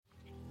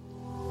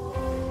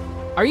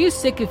Are you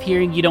sick of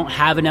hearing you don't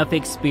have enough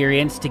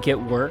experience to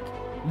get work?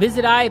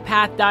 Visit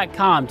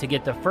iapath.com to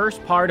get the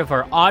first part of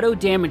our auto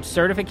damage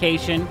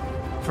certification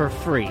for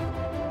free.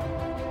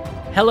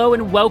 Hello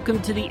and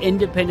welcome to the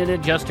Independent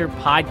Adjuster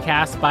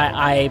podcast by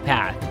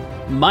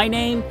iapath. My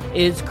name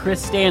is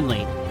Chris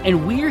Stanley,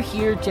 and we're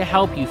here to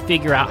help you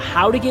figure out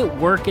how to get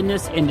work in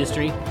this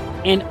industry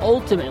and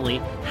ultimately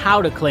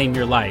how to claim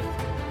your life.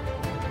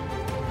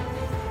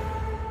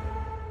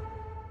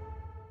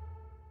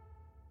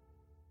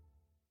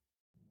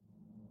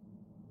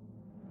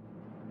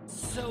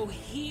 So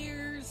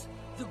here's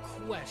the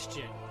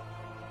question.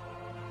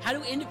 How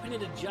do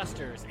independent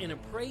adjusters and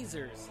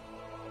appraisers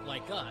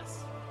like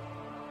us,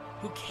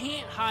 who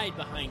can't hide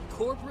behind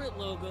corporate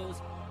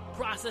logos,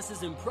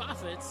 processes, and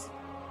profits,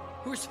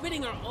 who are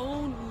spending our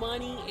own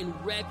money and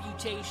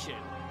reputation,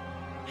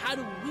 how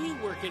do we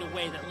work in a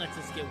way that lets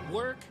us get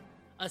work,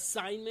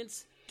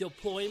 assignments,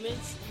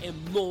 deployments,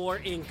 and more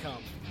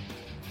income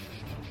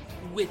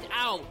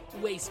without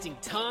wasting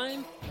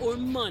time or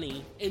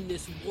money in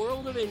this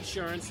world of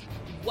insurance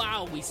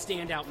while we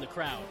stand out in the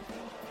crowd?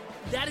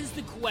 That is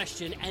the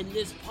question, and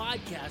this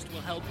podcast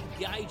will help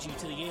guide you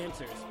to the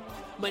answers.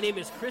 My name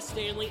is Chris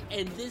Stanley,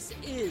 and this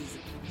is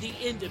the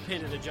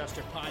Independent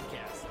Adjuster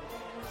Podcast.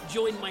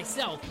 Join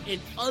myself and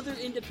other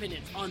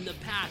independents on the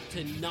path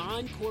to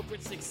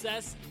non-corporate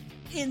success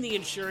in the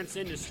insurance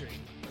industry.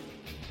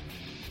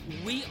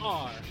 We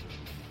are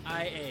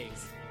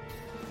IAs.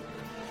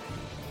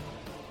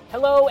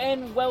 Hello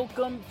and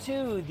welcome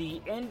to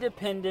the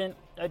Independent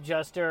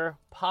Adjuster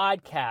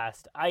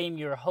Podcast. I am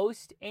your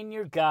host and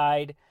your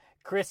guide,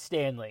 Chris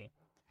Stanley.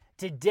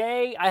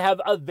 Today I have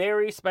a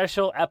very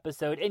special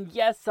episode, and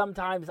yes,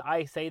 sometimes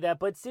I say that,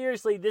 but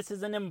seriously, this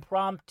is an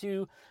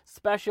impromptu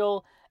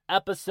special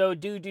episode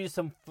due to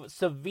some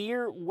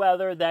severe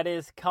weather that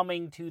is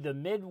coming to the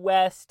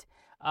Midwest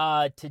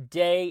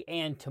today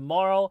and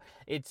tomorrow.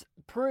 It's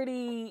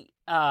pretty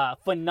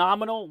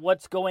phenomenal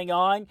what's going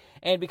on,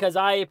 and because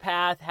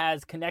iapath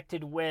has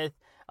connected with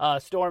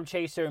storm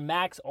chaser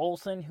Max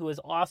Olson, who is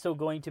also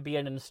going to be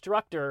an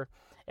instructor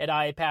at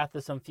iapath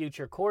to some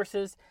future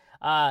courses.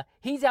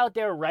 He's out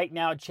there right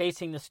now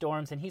chasing the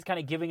storms, and he's kind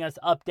of giving us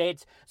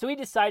updates. So he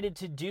decided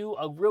to do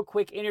a real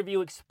quick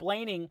interview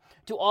explaining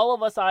to all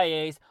of us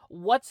IAs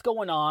what's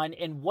going on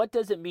and what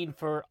does it mean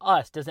for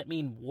us. Does it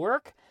mean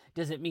work?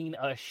 Does it mean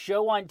a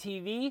show on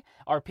TV?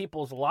 Are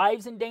people's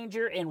lives in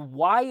danger? And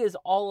why is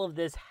all of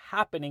this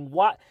happening?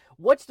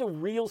 What's the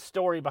real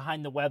story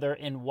behind the weather,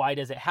 and why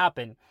does it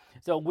happen?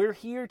 So we're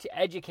here to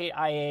educate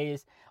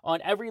IAs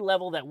on every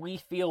level that we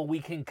feel we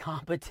can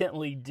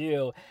competently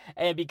do.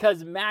 And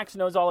because Max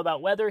knows all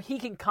about weather, he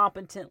can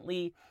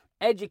competently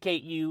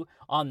educate you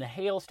on the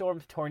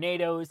hailstorms,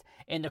 tornadoes,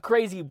 and the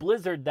crazy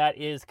blizzard that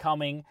is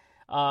coming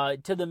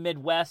to the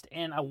Midwest,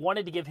 and I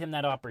wanted to give him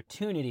that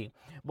opportunity.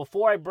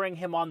 Before I bring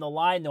him on the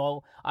line,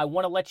 though, I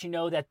want to let you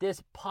know that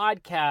this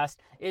podcast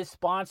is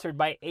sponsored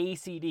by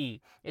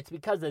ACD. It's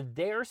because of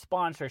their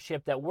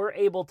sponsorship that we're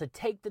able to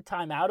take the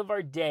time out of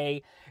our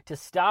day to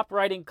stop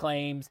writing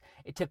claims,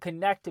 to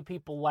connect to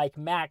people like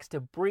Max, to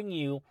bring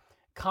you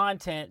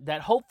content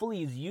that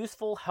hopefully is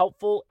useful,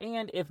 helpful,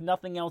 and if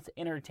nothing else,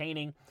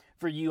 entertaining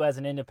for you as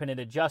an independent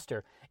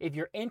adjuster. If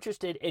you're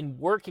interested in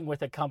working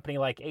with a company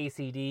like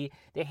ACD,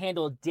 they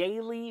handle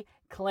daily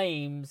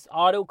claims,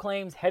 auto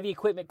claims, heavy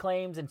equipment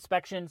claims,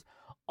 inspections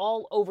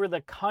all over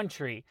the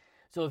country.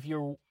 So if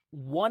you're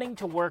wanting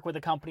to work with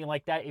a company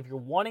like that, if you're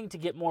wanting to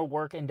get more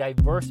work and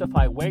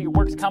diversify where your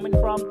work's coming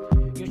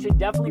from, you should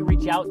definitely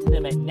reach out to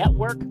them at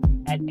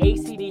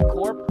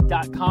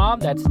network@acdcorp.com.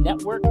 That's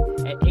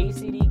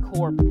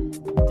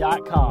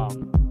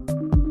network@acdcorp.com.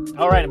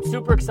 All right, I'm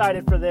super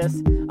excited for this,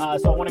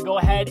 so I want to go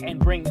ahead and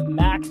bring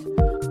Max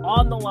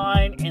on the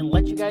line and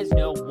let you guys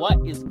know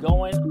what is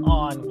going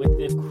on with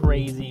this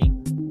crazy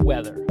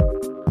weather.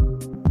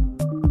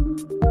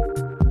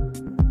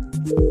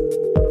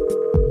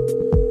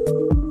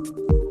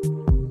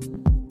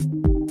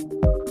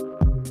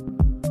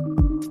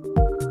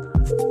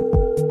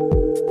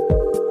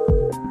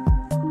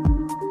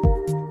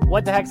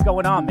 What the heck's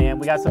going on, man?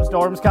 We got some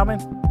storms coming?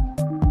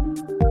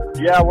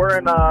 Yeah, we're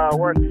in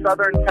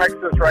southern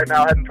Texas right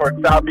now, heading towards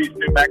southeast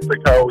New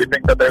Mexico. We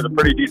think that there's a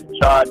pretty decent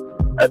shot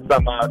at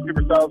some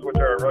supercells, which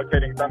are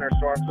rotating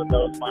thunderstorms, and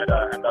those might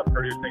end up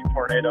producing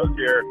tornadoes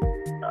here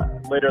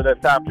later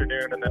this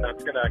afternoon. And then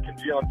that's going to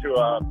congeal into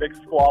a big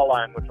squall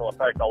line, which will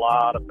affect a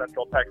lot of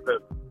central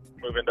Texas,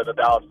 move into the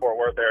Dallas-Fort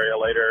Worth area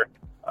later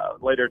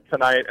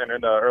tonight and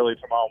into early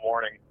tomorrow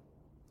morning.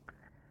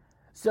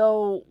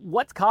 So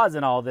what's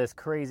causing all this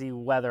crazy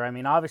weather? I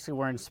mean, obviously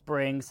we're in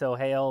spring, so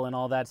hail and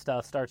all that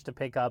stuff starts to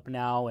pick up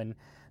now and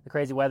the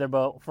crazy weather.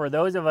 But for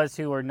those of us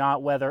who are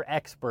not weather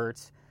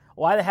experts,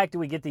 why the heck do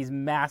we get these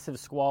massive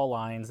squall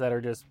lines that are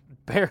just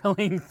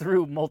barreling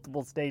through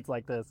multiple states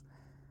like this?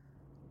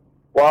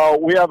 Well,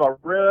 we have a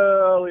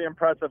really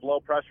impressive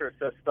low-pressure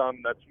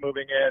system that's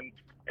moving in,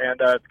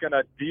 and it's going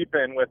to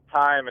deepen with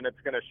time, and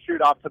it's going to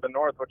shoot off to the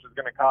north, which is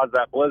going to cause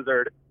that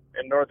blizzard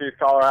in northeast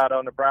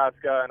Colorado,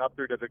 Nebraska, and up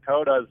through the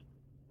Dakotas.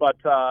 But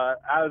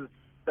as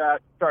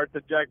that starts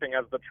ejecting,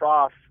 as the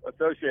trough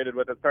associated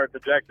with it starts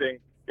ejecting,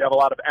 you have a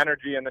lot of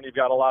energy, and then you've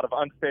got a lot of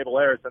unstable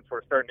air, since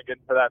we're starting to get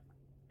into that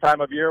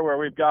time of year where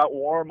we've got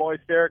warm,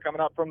 moist air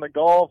coming up from the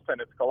Gulf,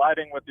 and it's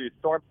colliding with these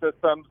storm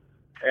systems.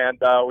 And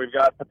we've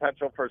got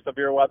potential for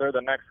severe weather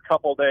the next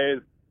couple days,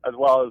 as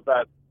well as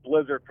that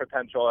blizzard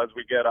potential as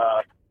we get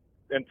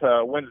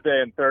into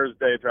Wednesday and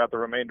Thursday throughout the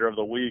remainder of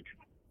the week.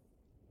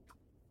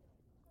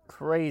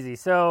 Crazy.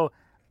 So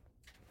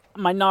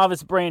my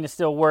novice brain is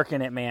still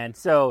working it, man.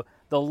 So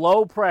the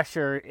low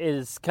pressure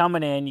is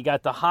coming in. You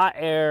got the hot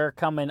air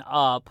coming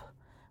up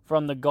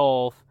from the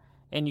Gulf,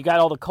 and you got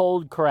all the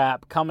cold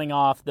crap coming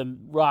off the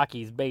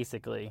Rockies,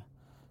 basically.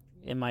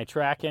 Am I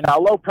tracking? A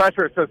low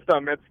pressure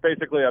system, it's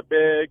basically a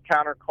big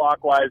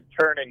counterclockwise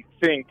turning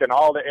sink, and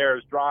all the air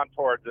is drawn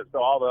towards it. So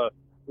all the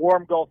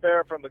warm Gulf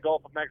air from the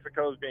Gulf of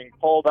Mexico is being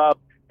pulled up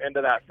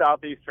into that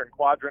southeastern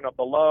quadrant of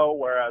the low,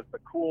 whereas the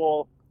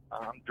cool,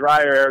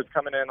 drier air is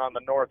coming in on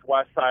the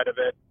northwest side of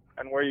it.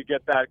 And where you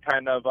get that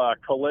kind of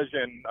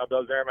collision of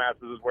those air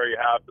masses is where you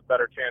have the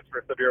better chance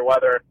for severe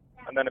weather.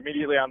 And then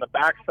immediately on the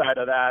backside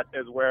of that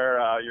is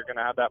where you're going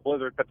to have that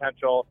blizzard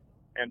potential.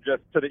 And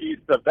just to the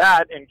east of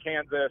that, in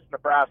Kansas,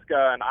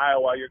 Nebraska, and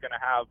Iowa, you're going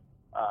to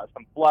have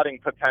some flooding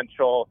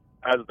potential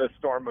as this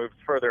storm moves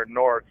further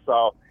north.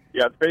 So,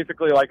 yeah, it's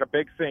basically like a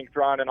big sink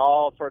drawn in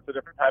all sorts of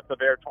different types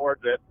of air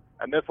towards it.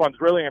 And this one's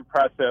really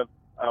impressive.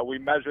 We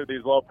measure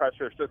these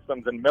low-pressure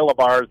systems in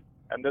millibars,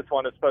 and this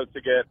one is supposed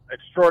to get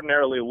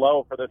extraordinarily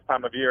low for this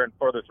time of year and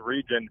for this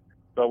region.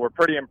 So we're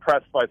pretty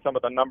impressed by some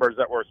of the numbers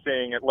that we're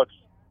seeing. It looks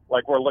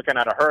like we're looking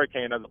at a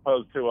hurricane as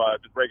opposed to a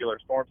just regular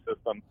storm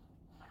system.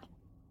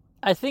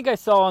 I think I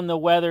saw on the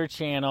Weather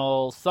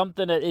Channel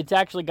something that it's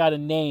actually got a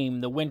name,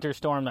 the winter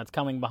storm that's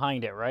coming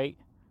behind it, right?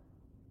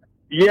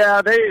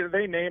 Yeah,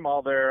 they name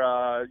all their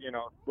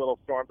little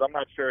storms. I'm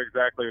not sure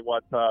exactly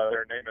what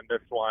they're naming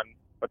this one,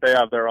 but they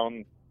have their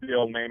own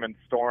deal naming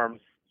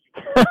storms.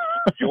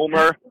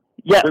 Ulmer.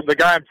 Yeah, the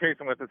guy I'm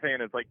chasing with is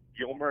saying it's like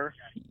Ulmer.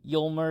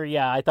 Ulmer,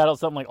 yeah. I thought it was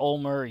something like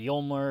Ulmer,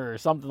 Ulmer, or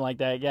something like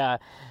that. Yeah.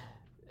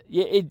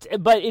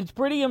 But it's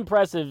pretty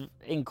impressive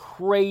and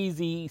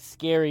crazy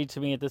scary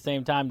to me at the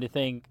same time to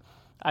think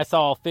I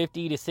saw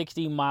 50 to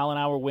 60 mile an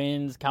hour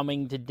winds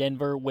coming to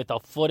Denver with a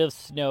foot of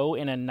snow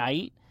in a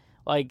night.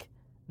 Like,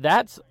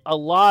 that's a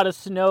lot of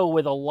snow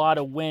with a lot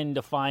of wind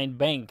to find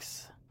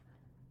banks.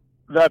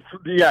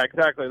 Yeah,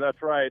 exactly.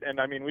 That's right.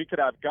 And I mean, we could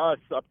have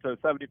gusts up to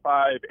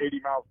 75, 80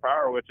 miles per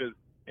hour, which is,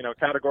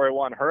 category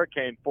 1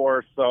 hurricane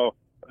force. So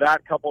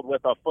that coupled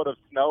with a foot of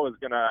snow is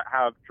going to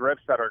have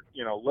drifts that are,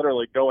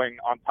 literally going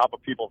on top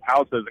of people's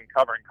houses and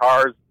covering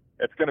cars.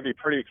 It's going to be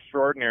pretty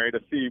extraordinary to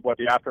see what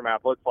the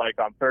aftermath looks like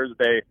on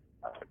Thursday.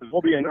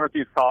 We'll be in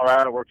northeast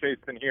Colorado. We're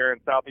chasing here in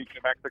southeast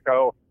New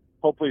Mexico.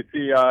 Hopefully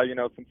see,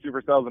 some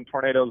supercells and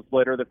tornadoes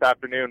later this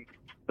afternoon.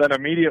 Then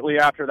immediately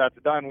after that's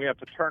done, we have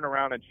to turn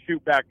around and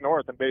shoot back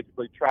north and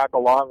basically track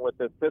along with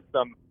this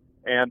system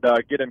and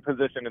get in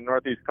position in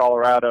northeast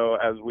Colorado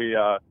as we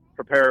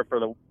prepare for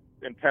the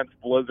intense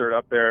blizzard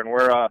up there. And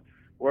we're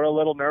a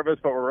little nervous,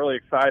 but we're really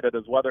excited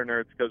as weather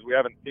nerds because we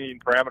haven't seen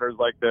parameters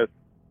like this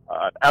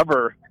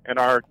ever in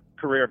our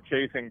career of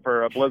chasing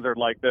for a blizzard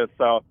like this.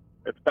 So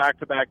it's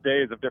back-to-back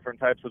days of different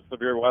types of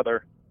severe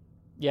weather.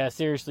 Yeah,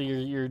 seriously,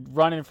 you're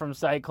running from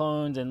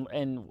cyclones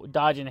and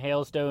dodging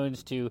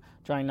hailstones to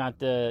trying not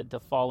to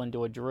fall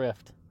into a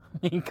drift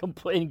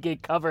and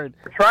get covered.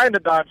 We're trying to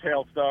dodge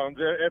hailstones.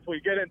 If we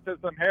get into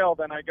some hail,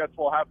 then I guess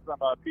we'll have some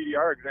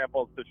PDR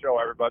examples to show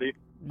everybody.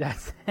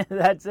 That's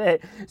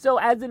it. So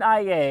as an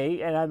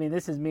IA, and I mean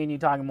this is me and you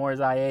talking more as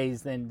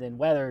IAs than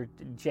weather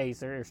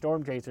chaser or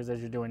storm chasers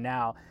as you're doing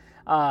now,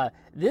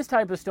 this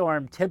type of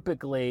storm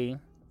typically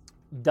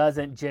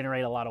doesn't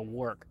generate a lot of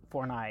work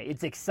for an IA.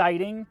 It's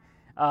exciting.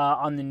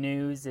 On the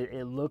news,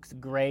 it looks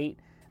great,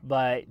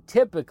 but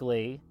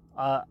typically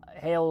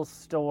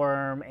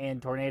hailstorm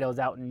and tornadoes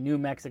out in New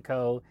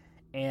Mexico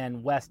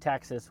and West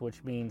Texas,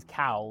 which means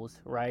cows,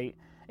 right?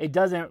 It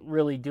doesn't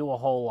really do a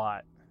whole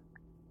lot.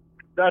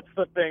 That's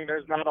the thing.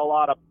 There's not a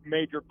lot of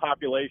major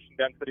population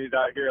densities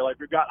out here. Like,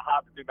 we've got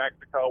Hobbs, New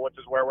Mexico, which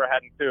is where we're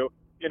heading to.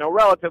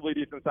 Relatively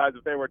decent size.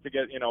 If they were to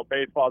get,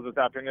 baseballs this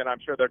afternoon, I'm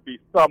sure there'd be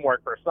some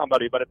work for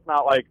somebody, but it's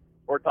not like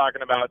we're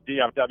talking about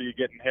DFW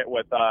getting hit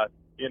with a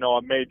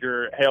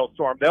major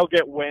hailstorm. They'll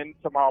get wind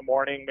tomorrow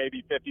morning,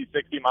 maybe 50,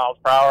 60 miles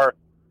per hour.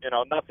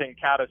 Nothing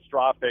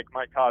catastrophic,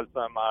 might cause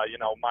some,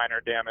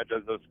 minor damage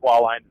as the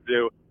squall lines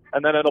do.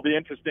 And then it'll be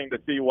interesting to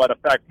see what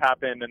effects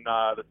happen in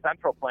the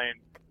Central Plains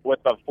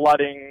with the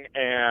flooding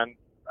and,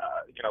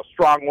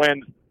 strong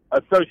winds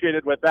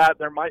associated with that.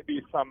 There might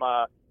be some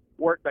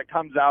work that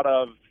comes out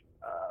of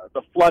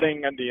the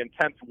flooding and the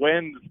intense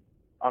winds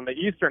on the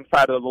eastern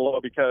side of the low,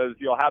 because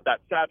you'll have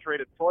that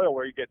saturated soil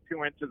where you get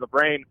 2 inches of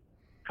rain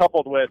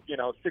coupled with,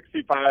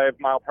 65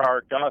 mile per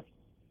hour gusts.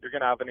 You're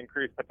going to have an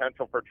increased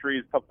potential for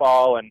trees to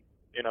fall. And,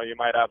 you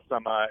might have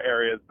some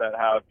areas that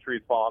have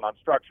trees falling on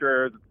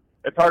structures.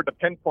 It's hard to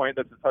pinpoint.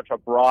 This is such a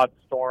broad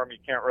storm. You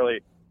can't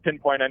really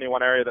pinpoint any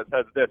one area that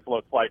says this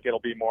looks like it'll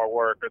be more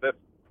work or this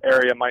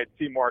area might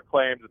see more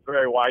claims. It's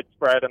very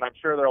widespread, and I'm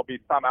sure there'll be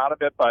some out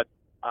of it, but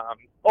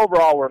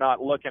overall, we're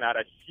not looking at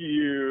a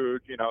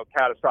huge,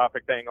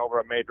 catastrophic thing over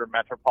a major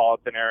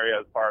metropolitan area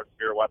as far as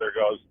severe weather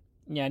goes.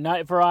 Yeah,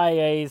 not for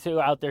IAs who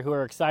out there who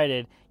are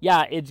excited.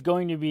 Yeah, it's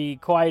going to be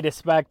quite a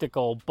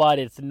spectacle, but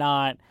it's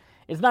not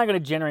going to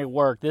generate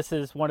work. This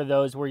is one of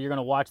those where you're going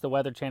to watch the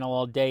Weather Channel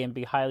all day and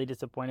be highly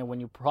disappointed when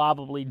you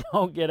probably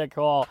don't get a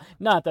call.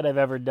 Not that I've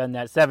ever done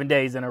that 7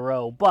 days in a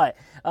row, but,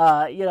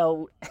 but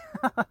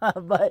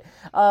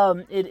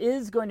it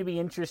is going to be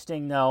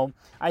interesting, though,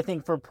 I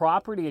think, for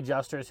property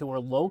adjusters who are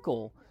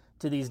local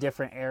to these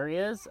different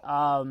areas,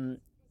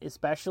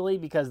 especially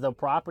because the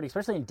property,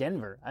 especially in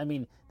Denver, I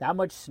mean, that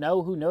much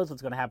snow, who knows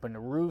what's going to happen to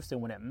roofs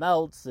and when it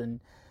melts. And,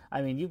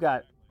 I mean, you've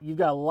got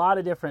a lot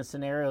of different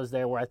scenarios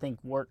there where I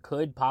think work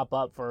could pop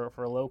up for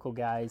local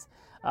guys.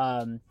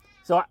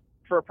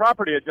 For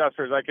property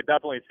adjusters, I could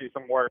definitely see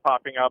some work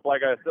popping up.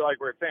 Like we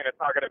were saying, it's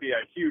not going to be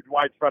a huge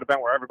widespread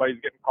event where everybody's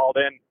getting called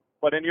in.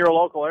 But in your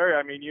local area,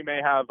 I mean, you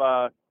may have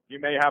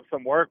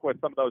some work with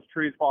some of those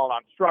trees falling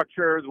on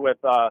structures, with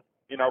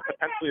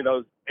potentially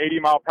those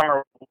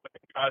 80-mile-per-hour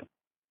gusts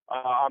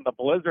on the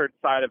blizzard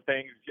side of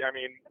things. I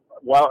mean,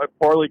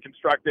 poorly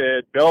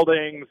constructed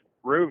buildings,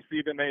 roofs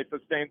even may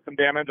sustain some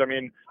damage. I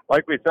mean,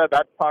 like we said,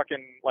 that's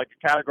talking like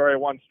a Category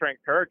 1 strength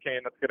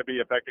hurricane that's going to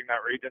be affecting that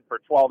region for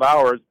 12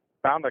 hours,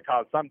 bound to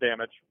cause some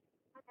damage.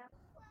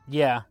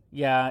 Yeah,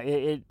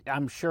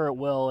 I'm sure it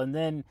will. And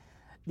then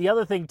the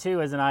other thing,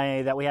 too, as an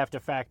IA that we have to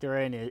factor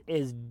in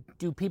is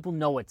do people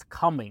know it's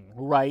coming,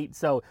 right?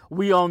 So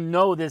we all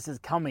know this is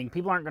coming.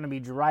 People aren't going to be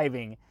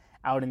driving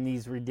out in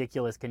these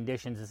ridiculous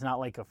conditions. It's not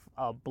like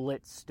a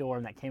blitz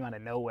storm that came out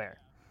of nowhere.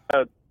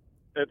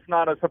 It's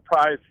not a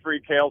surprise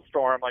freak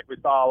hailstorm like we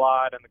saw a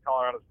lot in the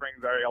Colorado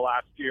Springs area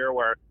last year,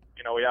 where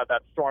we had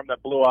that storm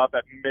that blew up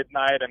at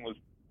midnight and was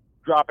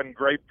dropping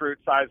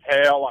grapefruit-sized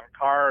hail on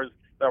cars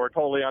that were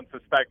totally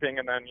unsuspecting,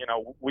 and then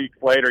weeks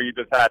later you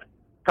just had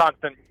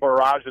constant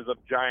barrages of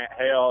giant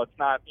hail. It's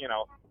not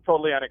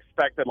totally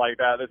unexpected like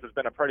that. This has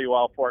been a pretty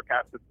well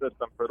forecasted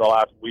system for the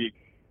last week.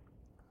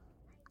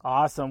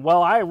 Awesome.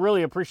 Well, I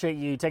really appreciate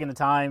you taking the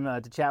time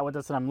to chat with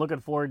us, and I'm looking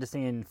forward to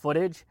seeing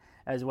footage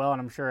as well. And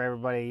I'm sure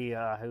everybody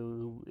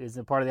who is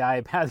a part of the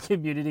iPath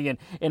community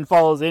and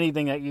follows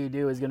anything that you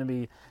do is going to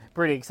be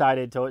pretty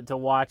excited to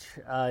watch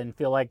and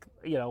feel like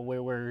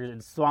we're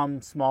in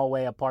some small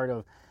way a part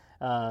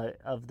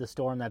of the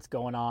storm that's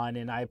going on.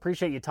 And I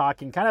appreciate you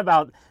talking kind of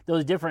about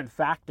those different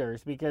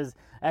factors, because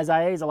as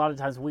IAs, a lot of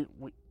times we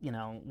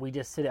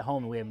just sit at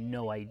home and we have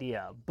no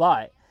idea.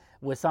 But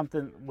with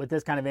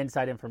this kind of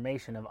inside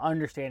information of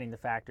understanding the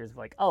factors of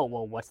like, oh,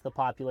 well, what's the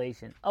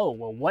population? Oh,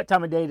 well, what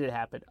time of day did it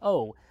happen?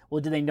 Oh,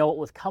 well, did they know it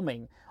was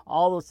coming?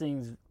 All those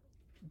things,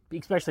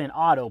 especially in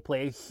auto,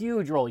 play a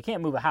huge role. You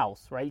can't move a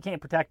house, right? You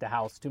can't protect a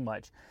house too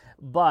much.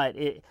 But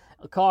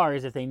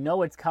cars, if they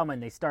know it's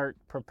coming, they start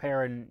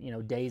preparing,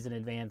 days in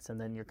advance,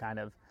 and then you're kind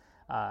of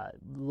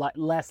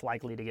less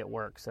likely to get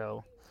work.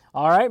 So,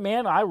 all right,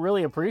 man, I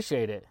really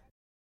appreciate it.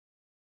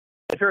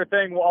 Sure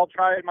thing. Well, I'll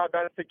try my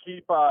best to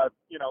keep, some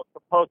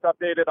posts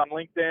updated on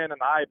LinkedIn and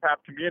the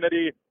iPath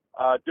community.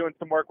 Doing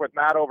some work with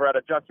Matt over at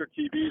Adjuster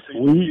TV, so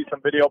you can see some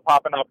video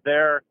popping up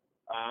there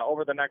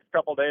over the next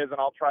couple of days, and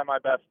I'll try my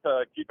best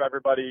to keep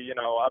everybody,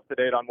 up to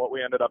date on what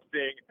we ended up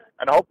seeing,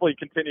 and hopefully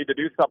continue to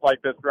do stuff like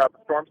this throughout the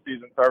storm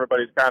season, so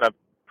everybody's kind of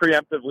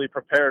preemptively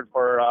prepared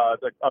for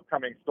the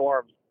upcoming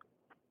storms.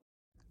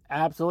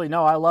 Absolutely.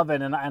 No, I love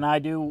it, and I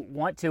do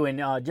want to,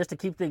 and just to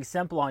keep things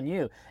simple on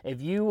you,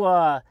 if you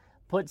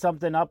put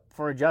something up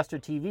for Adjuster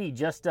TV,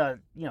 just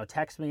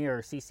text me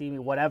or CC me,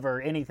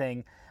 whatever,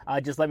 anything.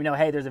 Just let me know,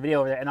 hey, there's a video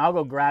over there, and I'll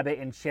go grab it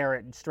and share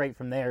it straight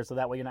from there, so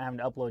that way you're not having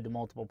to upload to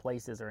multiple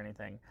places or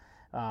anything.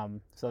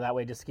 So that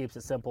way it just keeps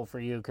it simple for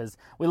you, because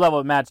we love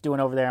what Matt's doing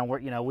over there,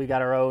 and we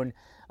got our own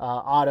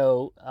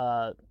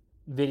auto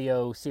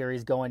video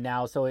series going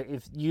now. So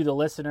if you, the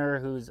listener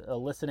who's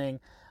listening,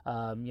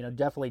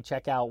 definitely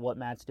check out what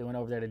Matt's doing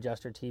over there at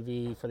Adjuster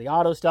TV for the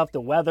auto stuff,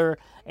 the weather,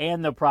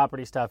 and the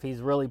property stuff. He's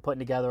really putting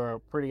together a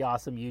pretty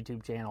awesome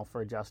YouTube channel for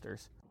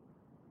adjusters.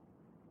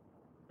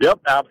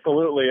 Yep,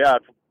 absolutely. Yeah,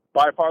 it's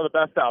by far the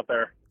best out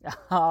there.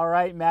 All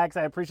right, Max,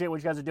 I appreciate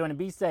what you guys are doing, and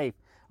be safe.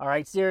 All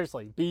right,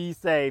 seriously, be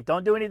safe.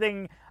 Don't do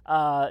anything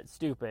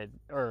stupid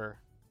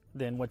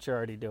than what you're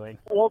already doing.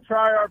 We'll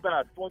try our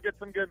best. We'll get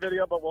some good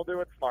video, but we'll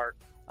do it smart.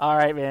 All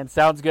right, man.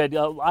 Sounds good.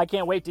 I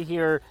can't wait to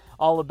hear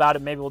all about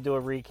it. Maybe we'll do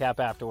a recap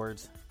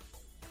afterwards.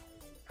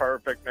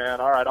 Perfect, man.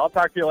 All right, I'll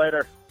talk to you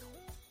later.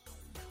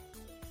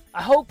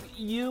 I hope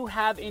you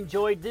have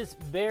enjoyed this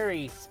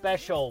very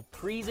special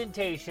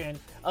presentation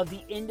of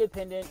the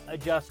Independent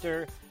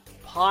Adjuster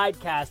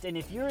podcast. And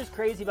if you're as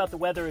crazy about the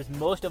weather as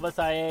most of us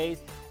IAs,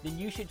 then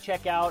you should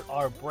check out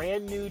our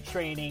brand new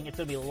training. It's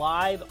going to be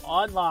live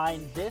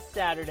online this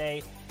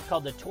Saturday,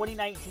 called the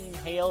 2019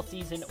 Hail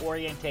Season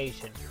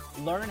Orientation.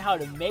 Learn how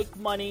to make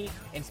money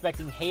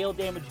inspecting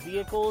hail-damaged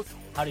vehicles,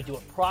 how to do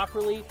it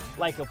properly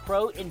like a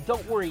pro. And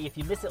don't worry, if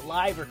you miss it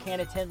live or can't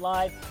attend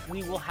live,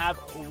 we will have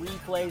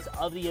replays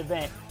of the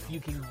event. You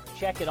can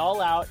check it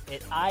all out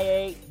at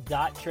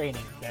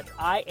ia.training. That's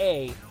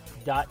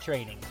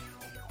ia.training.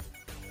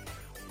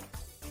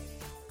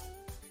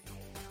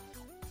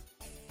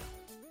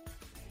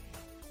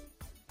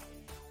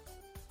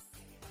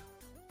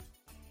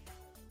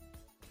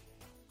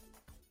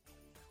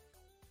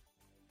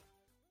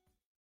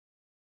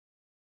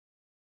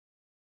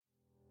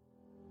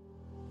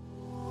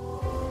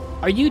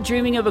 Are you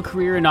dreaming of a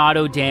career in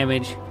auto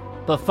damage,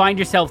 but find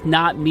yourself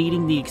not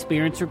meeting the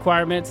experience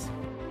requirements?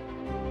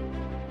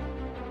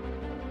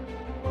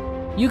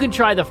 You can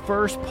try the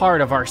first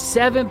part of our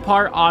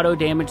 7-part auto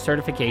damage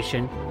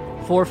certification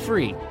for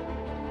free.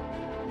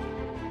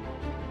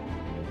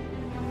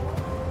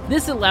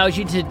 This allows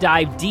you to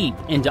dive deep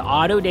into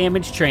auto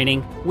damage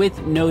training with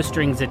no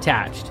strings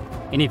attached.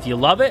 And if you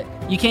love it,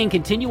 you can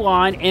continue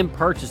on and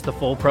purchase the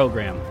full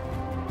program.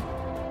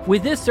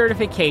 With this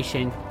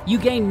certification, you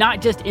gain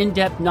not just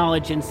in-depth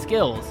knowledge and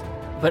skills,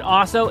 but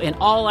also an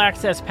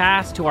all-access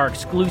pass to our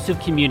exclusive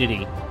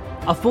community,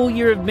 a full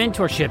year of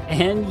mentorship,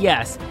 and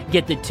yes,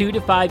 get the 2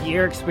 to 5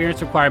 year experience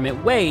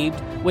requirement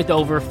waived with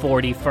over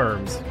 40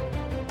 firms.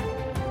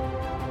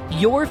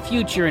 Your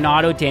future in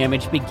auto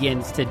damage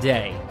begins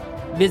today.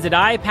 Visit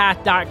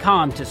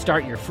iPath.com to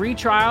start your free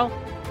trial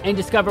and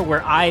discover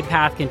where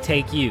iPath can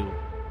take you.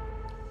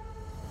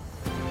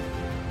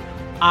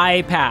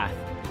 iPath.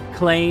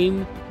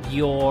 Claim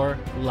your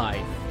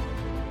life.